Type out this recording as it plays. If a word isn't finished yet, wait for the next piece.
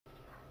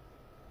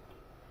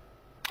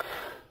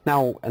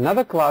Now,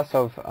 another class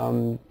of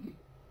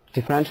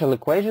differential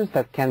equations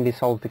that can be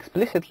solved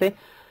explicitly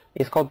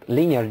is called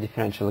linear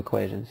differential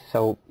equations.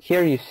 So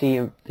here you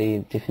see the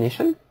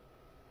definition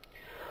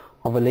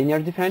of a linear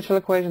differential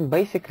equation.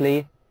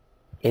 Basically,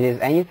 it is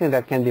anything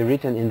that can be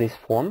written in this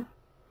form.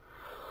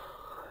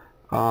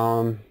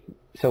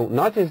 So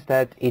notice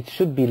that it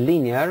should be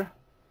linear.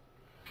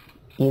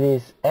 It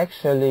is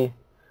actually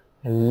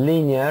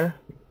linear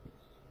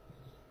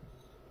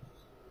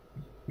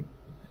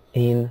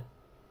in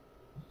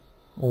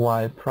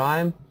y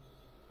prime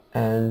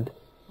and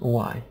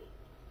y.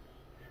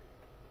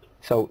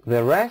 So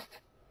the rest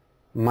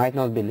might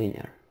not be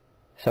linear.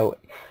 So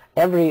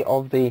every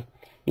of the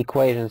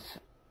equations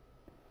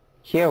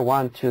here,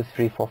 1, 2,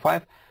 3, 4,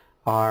 5,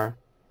 are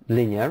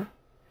linear.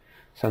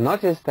 So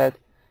notice that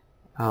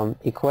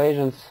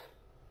equations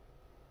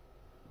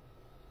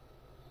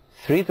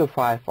 3 to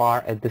 5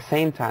 are at the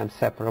same time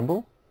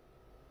separable.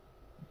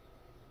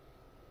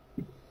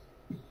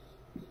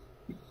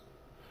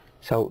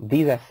 So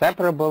these are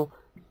separable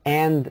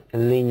and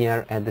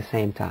linear at the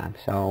same time.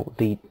 So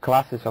the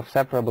classes of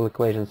separable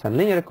equations and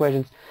linear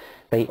equations,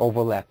 they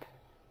overlap.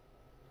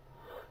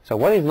 So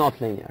what is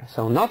not linear?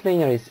 So not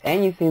linear is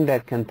anything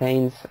that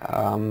contains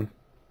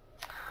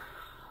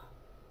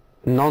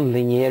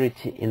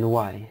non-linearity in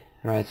y,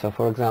 right? So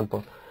for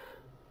example,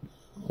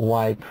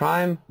 y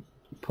prime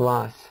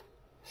plus,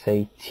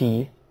 say,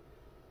 t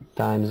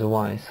times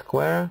y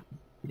square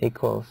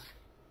equals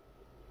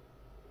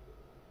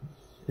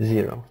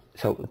 0.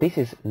 So this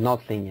is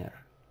not linear.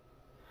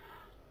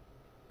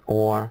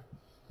 Or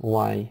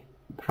y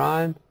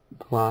prime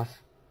plus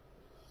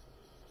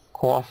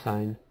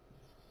cosine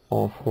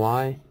of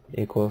y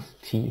equals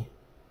t.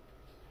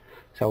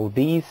 So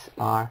these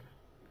are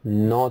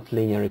not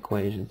linear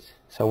equations.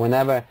 So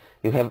whenever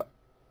you have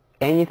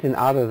anything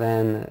other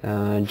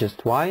than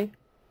just y,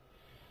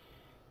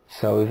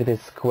 so if it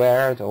is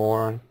squared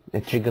or a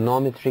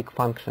trigonometric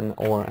function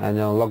or a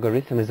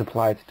logarithm is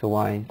applied to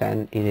y,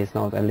 then it is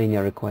not a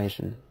linear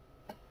equation.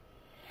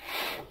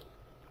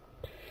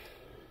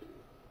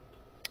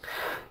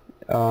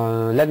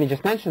 Let me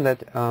just mention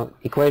that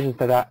equations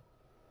that are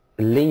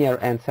linear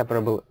and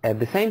separable at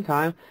the same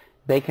time,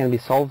 they can be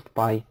solved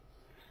by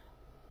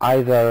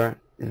either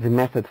the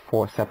method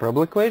for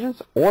separable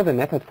equations or the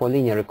method for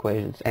linear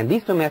equations. And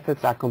these two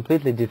methods are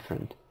completely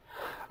different.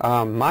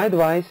 My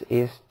advice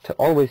is to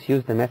always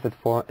use the method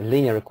for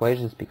linear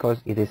equations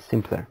because it is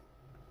simpler.